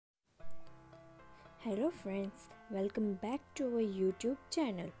Hello friends, welcome back to our YouTube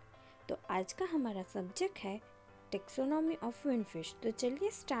channel. तो आज का हमारा सब्जेक्ट है टेक्सोनॉमी ऑफ फिनफिश। तो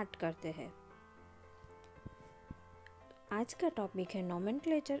चलिए स्टार्ट करते हैं। आज का टॉपिक है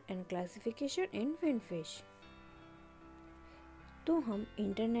nomenclature and classification in finfish. तो हम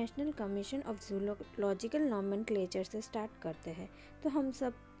international commission of zoological nomenclature से स्टार्ट करते हैं। तो हम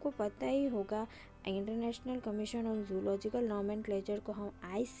सबको पता ही होगा, international commission of zoological nomenclature को हम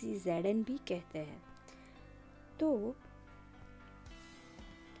ICZN भी कहते हैं। तो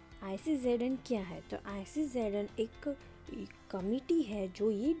ICZN क्या है? तो ICZN एक कमिटी है जो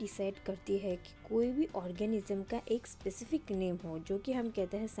ये डिसाइड करती है कि कोई भी ऑर्गेनिज्म का एक स्पेसिफिक नेम हो, जो कि हम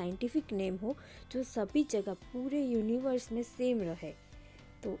कहते हैं साइंटिफिक नेम हो, जो सभी जगह पूरे यूनिवर्स में सेम रहे।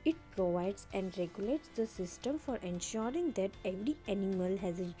 तो it provides and regulates the system for ensuring that every animal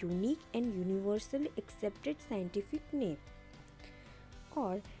has a unique and universally accepted scientific name.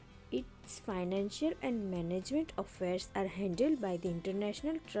 और its financial and management affairs are handled by the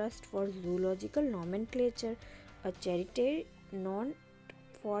International Trust for Zoological Nomenclature, a charity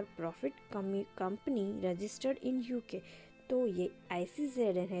non-for-profit company registered in UK. तो ये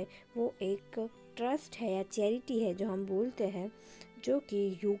ICZN है, वो एक trust है या charity है जो हम बोलते हैं, जो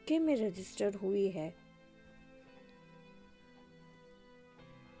कि UK में रजिस्टर हुई है।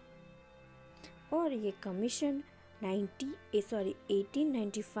 और ये कमीशन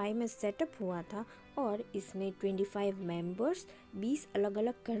 1895 में सेटअप हुआ था और इसमें 25 मेंबर्स 20 अलग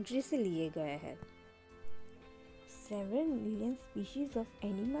अलग कंट्री से लिए गए हैं। 7 million species of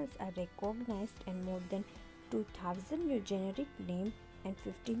animals are recognized and more than 2000 new generic names and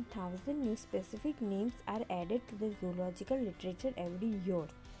 15,000 new specific names are added to the zoological literature every year।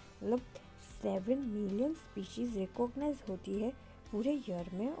 मतलब 7 million species रिकॉग्नाइज होती है पूरे ईयर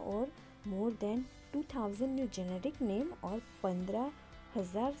में और more than 2000 new generic name और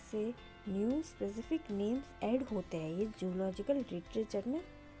 15,000 से new specific names add होते हैं ये जूलॉजिकल लिटरेचर में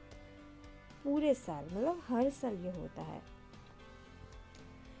पूरे साल, मतलब हर साल ये होता है।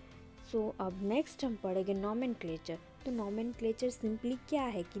 सो अब नेक्स्ट हम पढ़ेंगे नोमेनक्लेचर। तो नोमेनक्लेचर सिंपली क्या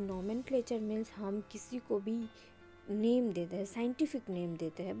है कि नोमेनक्लेचर मीन्स हम किसी को भी नेम देते हैं, साइंटिफिक नेम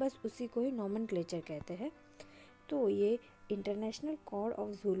देते हैं, बस उसी को ही नोमेनक्लेचर कहते हैं। तो ये International Code of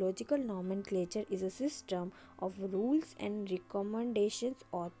Zoological Nomenclature is a system of rules and recommendations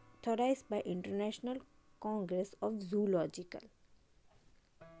authorized by International Congress of Zoological।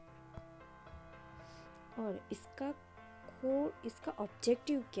 और इसका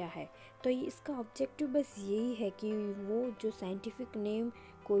ऑब्जेक्टिव क्या है? तो ये इसका ऑब्जेक्टिव बस यही है कि वो जो साइंटिफिक नेम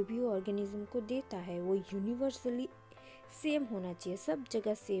कोई भी ऑर्गेनिज्म को देता है वो यूनिवर्सली सेम होना चाहिए, सब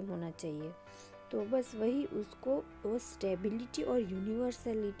जगह सेम होना चाहिए। तो बस वही उसको वो स्टेबिलिटी और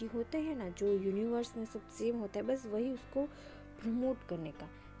यूनिवर्सलिटी होते हैं ना, जो यूनिवर्स में सब सेम होता है, बस वही उसको प्रमोट करने का।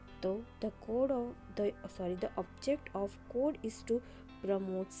 तो the object of code is to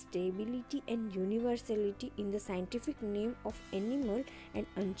promote stability and universality in the scientific name of animal and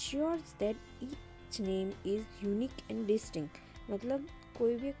ensures that each name is unique and distinct। मतलब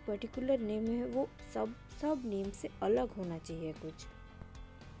कोई भी एक पर्टिकुलर नेम है वो सब नेम से अलग होना चाहिए कुछ।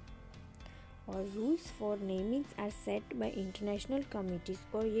 और rules for namings are set bye international committees.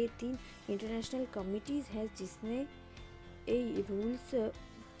 और ये 3 इंटरनेशनल कमिटीज़ हैं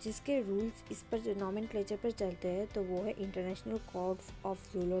जिसके रूल्स इस पर जो नोमेनक्लेचर पर चलते हैं। तो वो है international code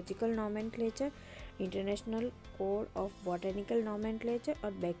of zoological nomenclature, international code of botanical nomenclature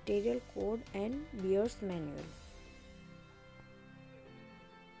और bacterial code and bears manual.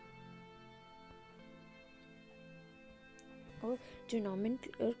 और जो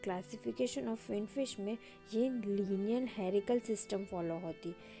नोमेनक्लेचर क्लासिफिकेशन ऑफ फिनफिश में ये लीनियर हेरिकल सिस्टम फॉलो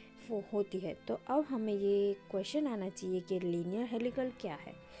होती है। तो अब हमें ये क्वेश्चन आना चाहिए कि लीनियर हेलिकल क्या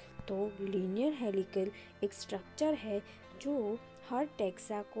है? तो लीनियर हेलिकल एक स्ट्रक्चर है जो हर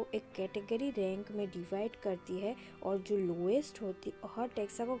टेक्सा को एक कैटेगरी रैंक में डिवाइड करती है और जो लोएस्ट होती हर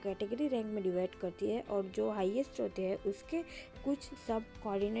टेक्सा को कैटेगरी रैंक में डिवाइड करती है और जो हाईएस्ट होते हैं उसके कुछ सब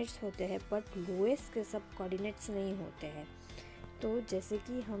कोऑर्डिनेट्स होते हैं, बट लोएस्ट के सब कोऑर्डिनेट्स नहीं होते हैं। तो जैसे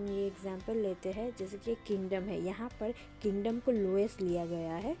कि हम ये एग्जांपल लेते हैं, जैसे कि किंगडम है, यहाँ पर किंगडम को लोएस्ट लिया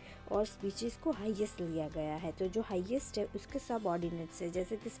गया है और स्पीशीज़ को हाईएस्ट लिया गया है। तो जो हाईएस्ट है उसके सब ऑर्डिनेट्स है,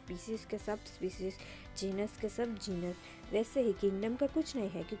 जैसे कि स्पीशीज़ के सब स्पीशीज़, जीनस के सब जीनस, वैसे ही किंगडम का कुछ नहीं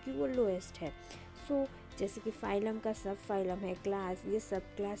है क्योंकि वो लोएस्ट है। सो जैसे कि फाइलम का सब फाइलम है, क्लास, ये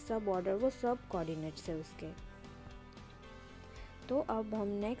सब क्लास, सब ऑर्डर, वो सब कोऑर्डिनेट्स है उसके। तो अब हम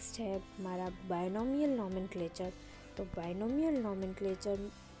नेक्स्ट है हमारा बाइनोमियल नोमेनक्लेचर। तो बाइनोमियल नोमेनक्लेचर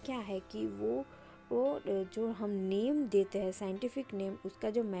क्या है कि वो जो हम नेम देते हैं साइंटिफिक नेम, उसका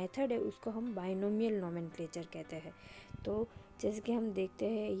जो मेथड है उसको हम बाइनोमियल नोमेनक्लेचर कहते हैं। तो जैसे कि हम देखते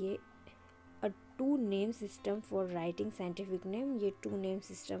हैं ये अ to name system for writing scientific name, ये टू नेम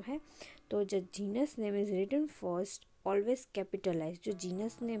सिस्टम है। तो जो genus name is written first always capitalise, जो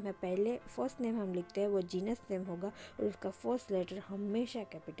जीनस नेम है पहले फर्स्ट नेम हम लिखते हैं वो जीनस नेम होगा और उसका फर्स्ट लेटर हमेशा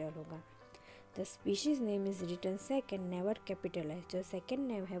कैपिटल होगा। The species name is written second never capitalise, जो सेकेंड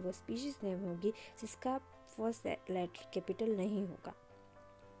नेम है वो स्पीशीज नेम होगी जिसका फर्स्ट लेटर कैपिटल नहीं होगा।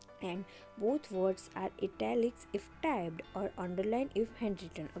 And both words are italics if typed और अंडरलाइन इफ हैंड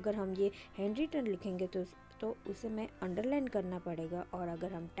रिटन, अगर हम ये हैंड रिटन लिखेंगे तो उसे मैं अंडरलाइन करना पड़ेगा, और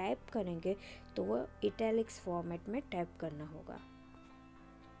अगर हम टाइप करेंगे तो वो इटैलिक्स फॉर्मेट में टाइप करना होगा।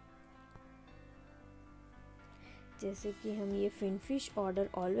 जैसे कि हम ये finfish order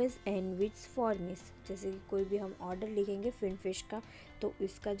always and which फॉर्मिस, जैसे कि कोई भी हम ऑर्डर लिखेंगे फिनफिश का तो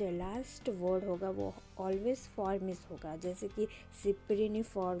इसका जो लास्ट वर्ड होगा वो ऑलवेज फॉर्मिस होगा, जैसे कि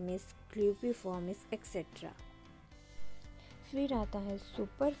सिप्रिनिफॉर्मिस, क्ल्यूपिफॉर्मिस एक्सेट्रा। फिर आता है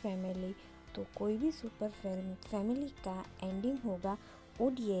सुपर फैमिली, तो कोई भी सुपर फैमिली का एंडिंग होगा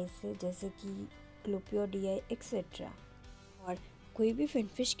ओडीआई से, जैसे कि क्लूपियोडियाई एक्सेट्रा। और कोई भी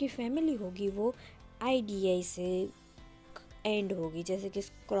फिनफिश की फैमिली होगी वो आईडीआई से एंड होगी, जैसे कि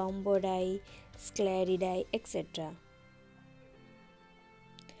स्क्रॉम्बोडाई, स्क्लेरिडाई एक्सेट्रा।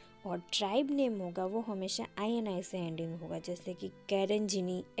 और ट्राइब नेम होगा वो हमेशा आईएनआई से एंडिंग होगा, जैसे कि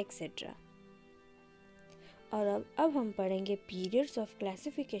कैरेंजिनी एक्सेट्रा। और अब हम पढ़ेंगे पीरियड्स ऑफ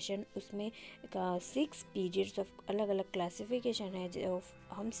क्लासिफिकेशन, उसमें 6 पीरियड्स ऑफ अलग अलग क्लासिफिकेशन है जो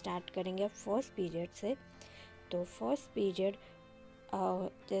हम स्टार्ट करेंगे फर्स्ट पीरियड से। तो फर्स्ट पीरियड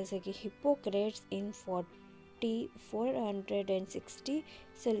जैसे कि हिप्पोक्रेट्स इन 460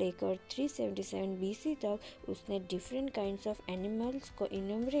 से लेकर 377 बीसी तक उसने डिफरेंट काइंड्स ऑफ एनिमल्स को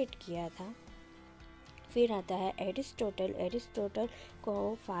इन्यूमरेट किया था। फिर आता है एरिस्टोटल, एरिस्टोटल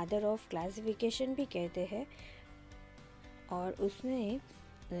को फादर ऑफ क्लासिफिकेशन भी कहते हैं, और उसने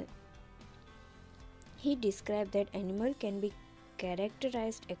he described that animal can be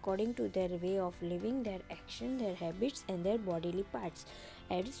characterized according to their way of living, their action, their habits and their bodily parts.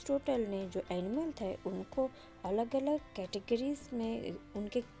 Aristotle ने जो एनिमल थे उनको अलग अलग कैटेगरीज में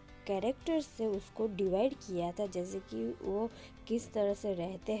उनके कैरेक्टर्स से उसको डिवाइड किया था, जैसे कि वो किस तरह से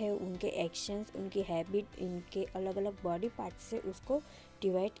रहते हैं, उनके एक्शंस, उनकी हैबिट, उनके अलग अलग बॉडी पार्ट्स से उसको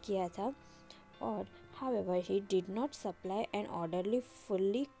डिवाइड किया था। और however he did not supply an orderly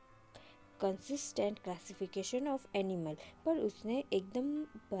fully consistent classification of animal, पर उसने एकदम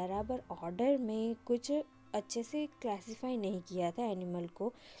बराबर ऑर्डर में कुछ अच्छे से क्लासिफाई नहीं किया था एनिमल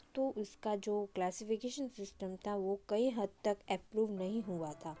को, तो उसका जो क्लासिफिकेशन सिस्टम था वो कई हद तक अप्रूव नहीं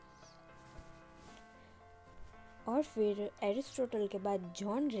हुआ था। और फिर एरिस्टोटल के बाद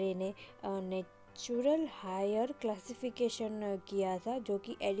जॉन रे ने नेचुरल हायर क्लासिफिकेशन किया था, जो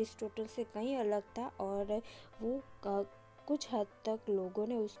कि एरिस्टोटल से कहीं अलग था, और वो कुछ हद तक लोगों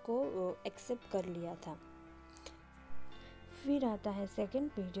ने उसको एक्सेप्ट कर लिया था। फिर आता है second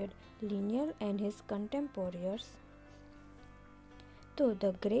period linear and his कंटेम्पोरियर्स। तो the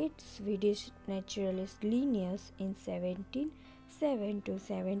great Swedish naturalist Linnaeus in 1707 to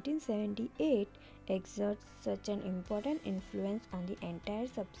 1778 exerts such an important influence on the entire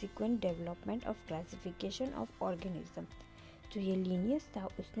subsequent development of classification of organism। जो ये लिनियस था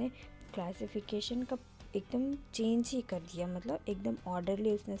उसने क्लासिफिकेशन का एकदम चेंज ही कर दिया, मतलब एकदम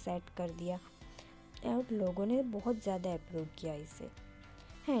ऑर्डरली उसने सेट कर दिया, और लोगों ने बहुत ज़्यादा अप्रूव किया इसे।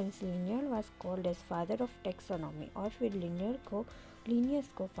 Hence linear was called as father of taxonomy, और फिर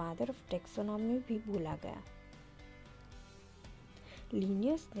लिनियस को फादर ऑफ टेक्सोनॉमी भी बोला गया।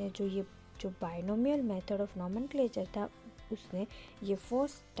 लिनियस ने जो बाइनोमियल मेथड ऑफ नोमेनक्लेचर था उसने ये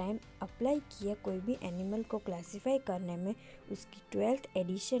फर्स्ट टाइम अप्लाई किया कोई भी एनिमल को क्लासिफाई करने में, उसकी 12th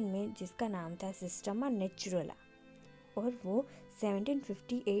एडिशन में, जिसका नाम था सिस्टमा नेचुरला, और वो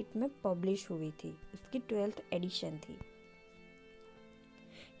 1758 में पब्लिश हुई थी, उसकी 12th एडिशन थी।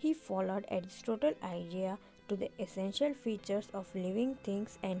 He followed Aristotle idea to the essential features of living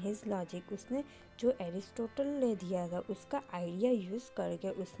things and his logic। उसने जो एरिस्टोटल ने दिया था उसका आइडिया यूज़ करके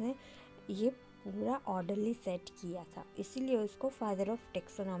उसने ये पूरा ऑर्डरली सेट किया था, इसीलिए उसको फादर ऑफ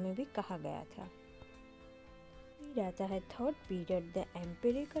टेक्सोनॉमी भी कहा गया था। फिर आता है third period the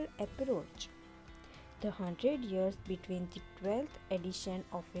empirical approach. The 100 years between the 12th edition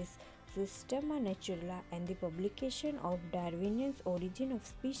of his Systema Naturae and the publication of Darwin's Origin of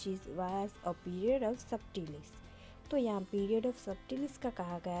Species was a period of subtilis। तो यहाँ period of subtilis का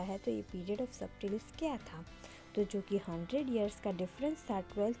कहा गया है, तो ये period of subtilis क्या था, तो जो कि 100 years का डिफरेंस था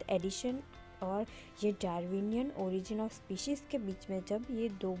 12th एडिशन और ये डार्विनियन ओरिजिन ऑफ स्पीशीज़ के बीच में, जब ये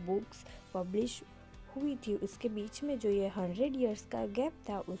दो बुक्स पब्लिश हुई थी उसके बीच में जो ये 100 years का गैप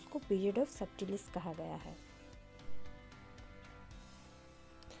था उसको पीरियड ऑफ सबटिलिस कहा गया है।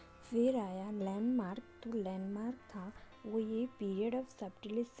 फिर आया लैंडमार्क। तो लैंडमार्क था वो ये पीरियड ऑफ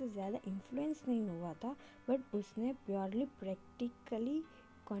सब्टिलिस से ज़्यादा इन्फ्लुएंस नहीं हुआ था, बट उसने प्योरली प्रैक्टिकली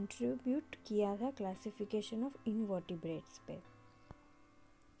कंट्रीब्यूट किया था क्लासिफिकेशन ऑफ इनवर्टिब्रेट्स पे।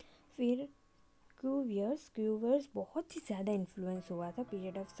 फिर क्यूवियर्स बहुत ही ज़्यादा इन्फ्लुएंस हुआ था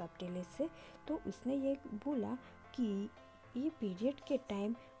पीरियड ऑफ सब्टिलिस से। तो उसने ये बोला कि ये पीरियड के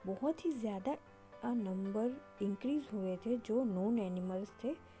टाइम बहुत ही ज़्यादा नंबर इंक्रीज हुए थे जो नोन एनिमल्स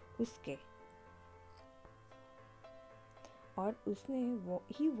थे उसके, और उसने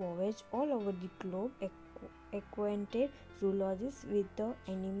ही वॉयेज all over the globe acquainted zoologist with the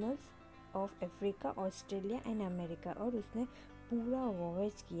animals of Africa, Australia and America, और उसने पूरा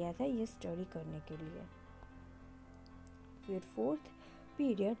वॉयेज किया था ये स्टडी करने के लिए। फिर fourth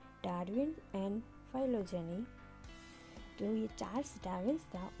period Darwin and phylogeny. तो ये चार्ल्स डार्विन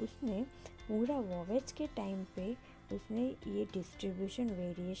था, उसने पूरा वॉयेज के टाइम पे उसने ये डिस्ट्रीब्यूशन,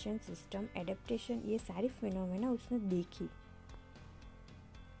 वेरिएशन, सिस्टम, एडेप्टेशन, ये सारी फिनोमेना उसने देखी।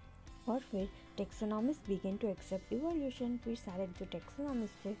 और फिर taxonomist begin to accept evolution. फिर सारे जो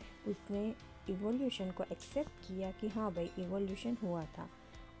टेक्सोनॉमिस्ट थे उसने इवोल्यूशन को एक्सेप्ट किया कि हाँ भाई इवोल्यूशन हुआ था।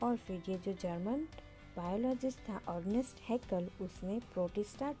 और फिर ये जो जर्मन बायोलॉजिस्ट था अर्नेस्ट हैकल, उसने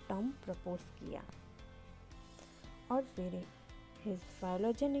प्रोटिस्टा टर्म प्रपोज किया। और फिर his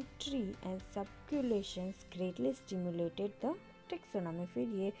phylogenic tree and subculations greatly stimulated the taxonomy।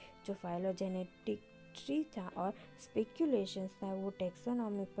 फिर ये जो phylogenetic ट्री था और स्पेक्यूलेशंस था वो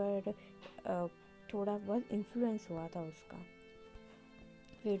टेक्सोनॉमी पर थोड़ा बहुत इन्फ्लुएंस हुआ था उसका।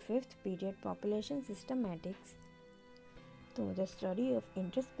 फिर फिफ्थ पीरियड पॉपुलेशन सिस्टमैटिक्स। तो the study of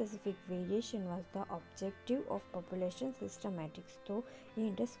interspecific variation was the objective of population systematics. तो ये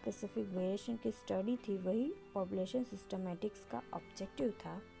इंटरस्पेसिफिक वेरिएशन की स्टडी थी, वही पॉपुलेशन सिस्टमैटिक्स का ऑब्जेक्टिव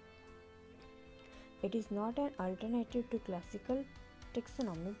था। It is not an alternative to classical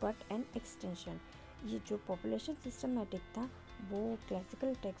taxonomy but an extension. ये जो पॉपुलेशन सिस्टमैटिक था वो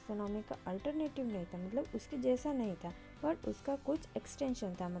क्लासिकल टेक्सोनॉमी का अल्टरनेटिव नहीं था, मतलब उसके जैसा नहीं था, बट उसका कुछ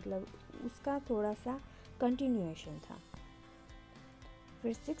एक्सटेंशन था, मतलब उसका थोड़ा सा कंटिन्यूएशन था।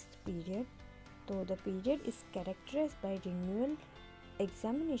 फिर सिक्स्थ पीरियड। तो the period is characterised bye renewal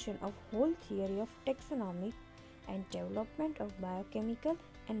examination of whole theory of taxonomic and development of biochemical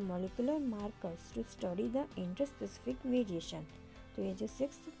and molecular markers to study the interspecific variation. तो ये जो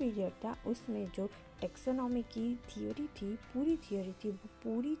सिक्स्थ पीरियड था उसमें जो टेक्सोनॉमी की थियोरी थी, पूरी थियोरी थी, वो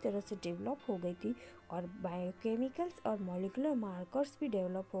पूरी तरह से डेवलप हो गई थी, और बायोकेमिकल्स और मॉलिक्यूलर मार्कर्स भी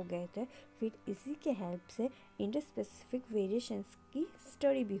डेवलप हो गए थे। फिर इसी के हेल्प से इंटरस्पेसिफिक वेरिएशंस की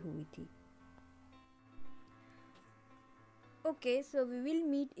स्टडी भी हुई थी। Okay, so we will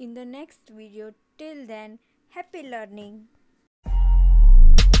meet in the next video. Till then, happy learning.